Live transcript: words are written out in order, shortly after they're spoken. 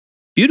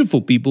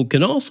beautiful people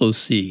can also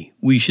see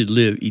we should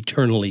live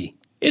eternally.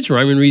 It's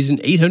Rhyme and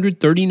Reason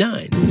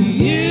 839.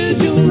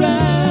 Here's your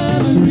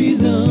rhyme and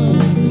reason.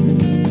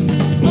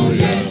 Oh,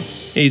 yeah.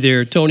 Hey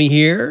there, Tony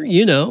here.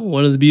 You know,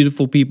 one of the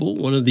beautiful people,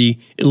 one of the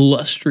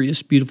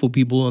illustrious, beautiful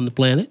people on the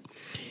planet.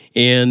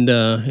 And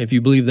if you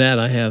believe that,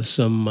 I have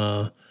some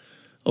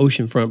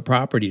oceanfront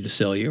property to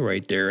sell you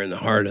right there in the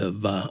heart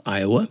of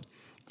Iowa.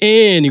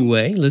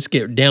 Anyway, let's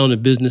get down to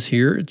business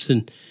here. It's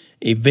an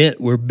event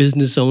where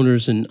business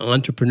owners and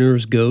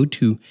entrepreneurs go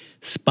to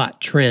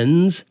spot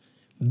trends,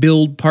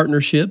 build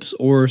partnerships,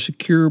 or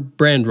secure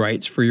brand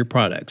rights for your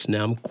products.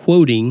 Now, I'm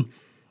quoting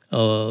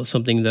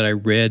something that I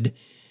read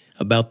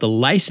about the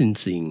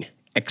Licensing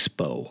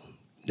Expo.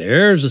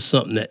 There's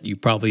something that you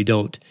probably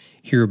don't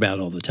hear about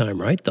all the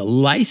time, right? The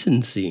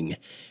Licensing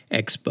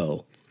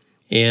Expo.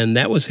 And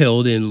that was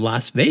held in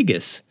Las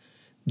Vegas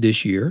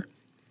this year,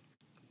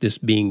 this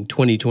being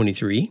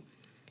 2023.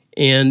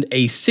 And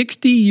a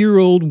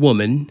 60-year-old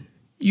woman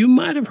you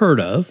might have heard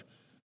of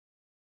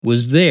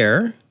was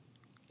there.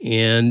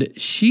 And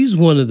she's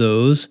one of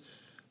those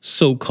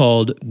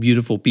so-called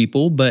beautiful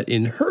people. But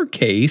in her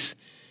case,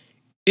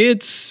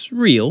 it's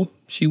real.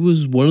 She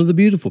was one of the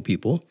beautiful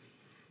people.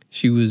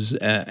 She was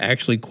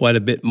actually quite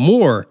a bit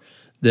more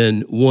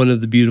than one of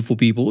the beautiful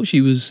people.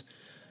 She was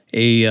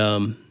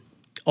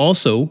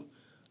also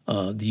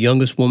the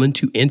youngest woman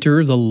to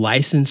enter the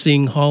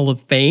Licensing Hall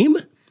of Fame.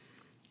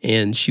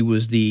 And she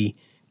was the,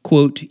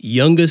 quote,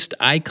 youngest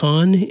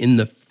icon in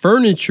the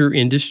furniture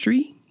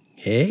industry.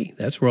 Hey,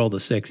 that's where all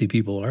the sexy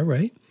people are,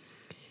 right?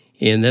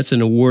 And that's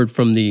an award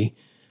from the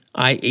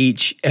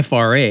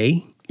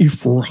IHFRA,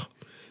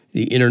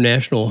 the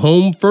International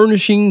Home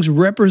Furnishings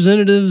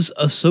Representatives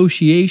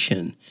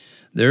Association.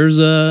 There's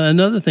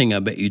another thing I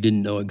bet you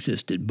didn't know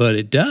existed, but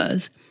it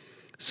does.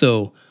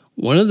 So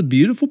one of the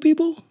beautiful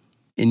people,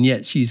 and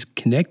yet she's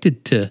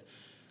connected to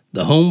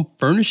the home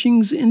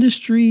furnishings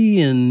industry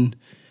and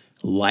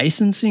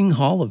Licensing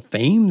Hall of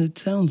Fame. That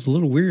sounds a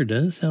little weird,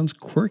 doesn't it? Sounds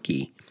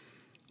quirky.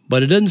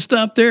 But it doesn't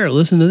stop there.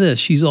 Listen to this.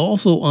 She's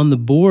also on the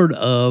board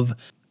of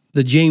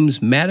the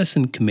James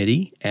Madison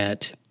Committee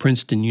at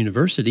Princeton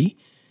University,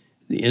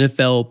 the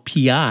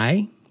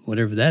NFLPA,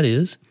 whatever that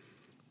is,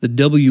 the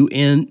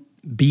WNBPA,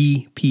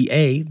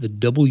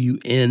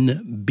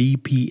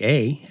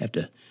 have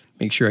to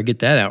make sure I get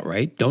that out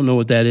right. Don't know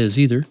what that is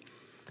either.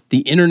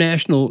 The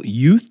International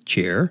Youth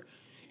Chair.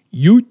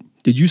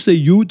 Did you say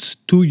Utes?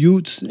 Two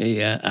Utes?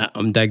 Yeah,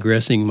 I'm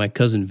digressing. My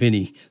cousin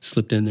Vinny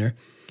slipped in there.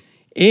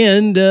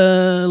 And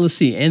let's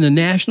see, and the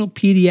National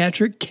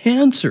Pediatric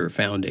Cancer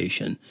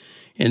Foundation.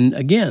 And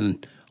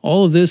again,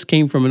 all of this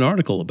came from an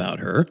article about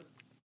her.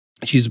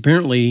 She's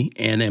apparently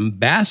an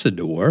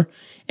ambassador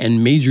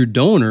and major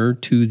donor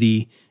to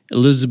the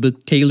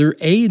Elizabeth Taylor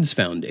AIDS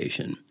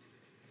Foundation.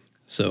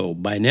 So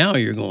by now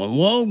you're going,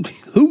 well,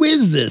 who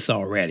is this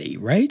already,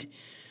 right?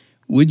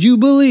 Would you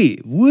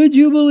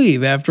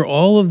believe after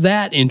all of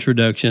that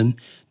introduction,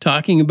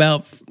 talking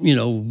about,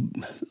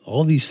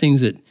 all these things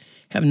that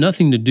have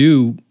nothing to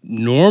do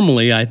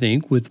normally, I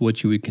think, with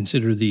what you would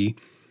consider the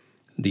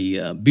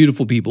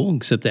beautiful people,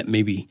 except that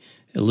maybe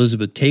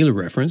Elizabeth Taylor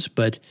reference.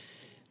 But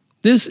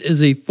this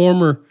is a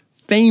former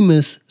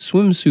famous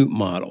swimsuit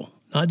model,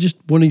 not just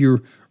one of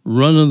your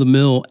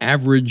run-of-the-mill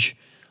average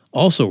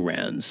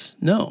also-rans.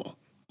 No,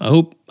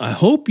 I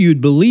hope you'd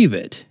believe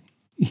it.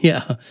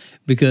 Yeah,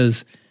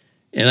 because...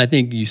 And I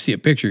think you see a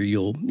picture,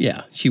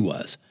 she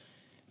was.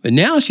 But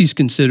now she's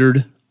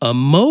considered a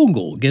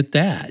mogul. Get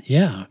that.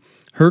 Yeah.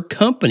 Her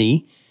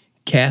company,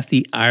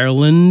 Kathy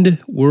Ireland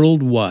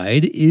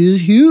Worldwide,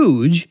 is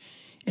huge.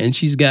 And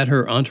she's got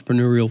her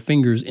entrepreneurial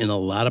fingers in a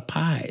lot of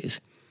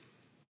pies.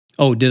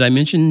 Oh, did I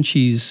mention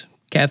she's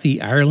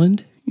Kathy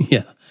Ireland?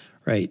 Yeah,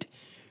 right.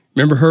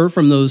 Remember her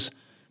from those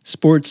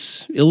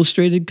Sports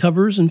Illustrated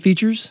covers and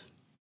features?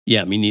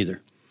 Yeah, me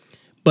neither.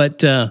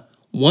 But,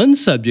 one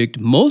subject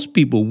most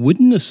people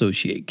wouldn't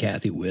associate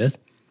Kathy with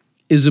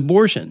is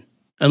abortion,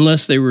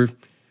 unless they were,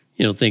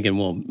 thinking,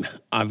 well,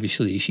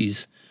 obviously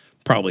she's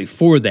probably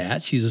for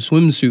that. She's a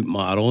swimsuit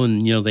model,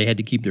 and, they had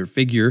to keep their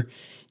figure.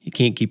 You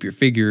can't keep your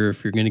figure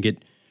if you're going to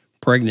get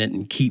pregnant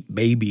and keep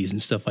babies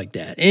and stuff like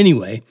that.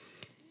 Anyway,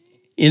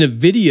 in a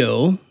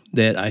video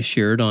that I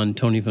shared on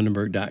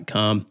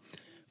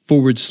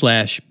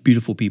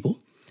TonyVandenberg.com/beautiful people,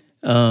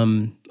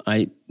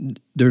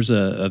 there's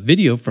a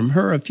video from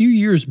her a few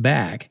years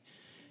back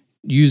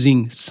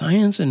using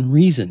science and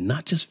reason,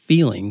 not just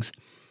feelings,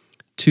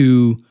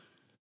 to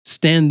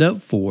stand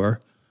up for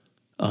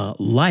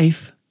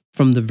life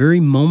from the very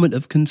moment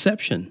of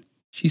conception.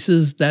 She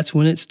says that's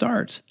when it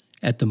starts.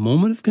 At the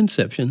moment of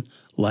conception,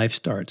 life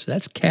starts.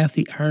 That's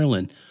Kathy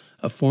Ireland,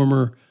 a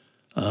former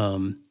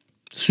supermodel,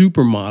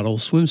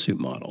 swimsuit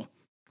model.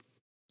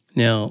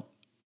 Now,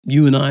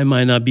 you and I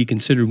might not be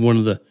considered one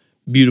of the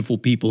beautiful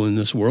people in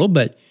this world,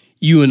 but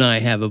you and I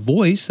have a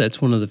voice.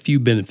 That's one of the few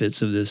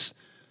benefits of this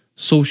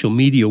social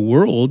media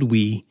world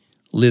we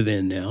live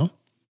in now.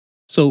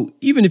 So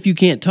even if you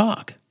can't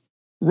talk,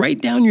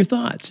 write down your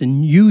thoughts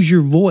and use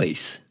your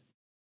voice.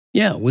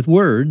 Yeah, with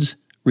words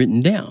written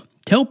down.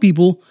 Tell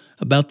people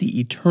about the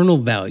eternal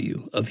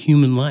value of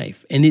human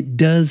life. And it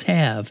does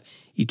have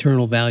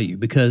eternal value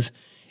because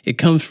it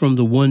comes from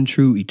the one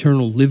true,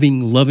 eternal,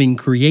 living, loving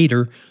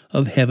creator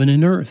of heaven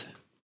and earth.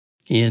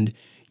 And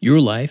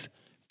your life,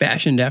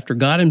 fashioned after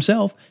God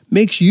himself,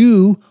 makes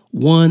you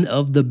one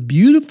of the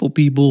beautiful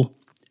people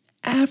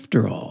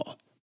after all.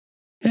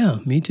 Yeah,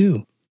 me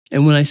too.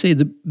 And when I say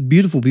the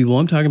beautiful people,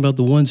 I'm talking about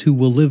the ones who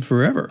will live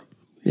forever.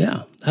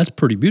 Yeah, that's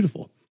pretty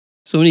beautiful.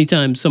 So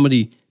anytime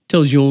somebody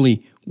tells you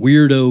only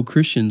weirdo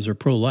Christians are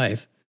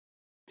pro-life,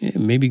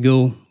 maybe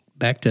go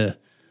back to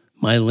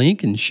my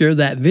link and share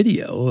that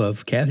video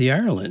of Kathy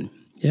Ireland.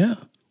 Yeah,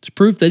 it's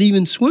proof that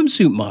even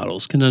swimsuit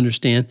models can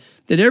understand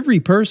that every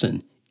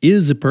person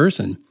is a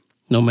person,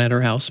 no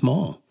matter how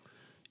small.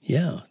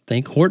 Yeah,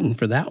 thank Horton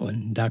for that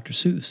one, Dr.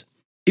 Seuss.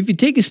 If you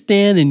take a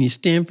stand and you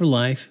stand for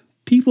life,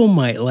 people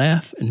might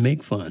laugh and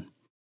make fun.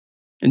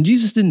 And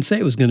Jesus didn't say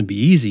it was going to be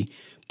easy,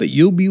 but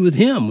you'll be with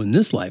him when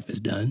this life is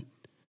done.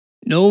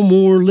 No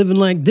more living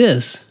like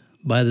this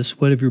by the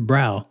sweat of your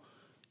brow.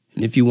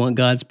 And if you want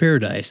God's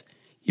paradise,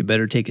 you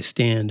better take a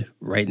stand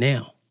right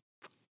now.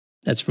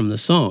 That's from the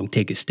song,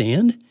 Take a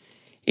Stand.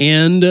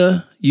 And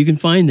you can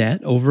find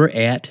that over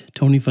at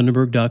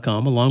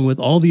TonyFunderberg.com, along with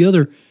all the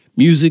other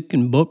music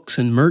and books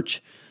and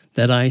merch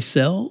that I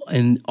sell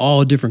in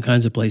all different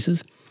kinds of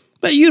places.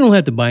 But you don't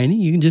have to buy any.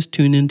 You can just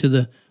tune into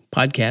the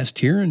podcast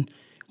here, and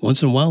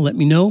once in a while, let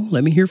me know.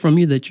 Let me hear from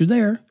you that you're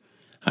there.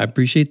 I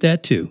appreciate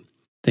that too.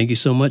 Thank you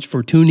so much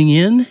for tuning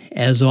in.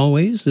 As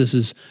always, this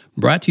is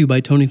brought to you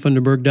by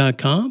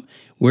TonyFunderberg.com,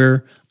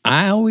 where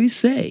I always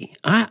say,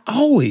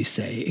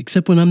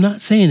 except when I'm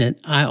not saying it,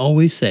 I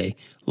always say,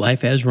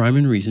 life has rhyme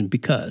and reason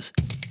because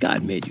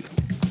God made you.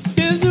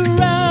 There's a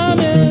rhyme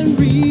and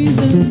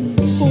reason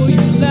for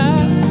your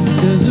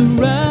life. There's a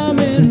rhyme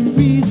and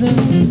reason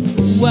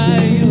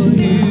why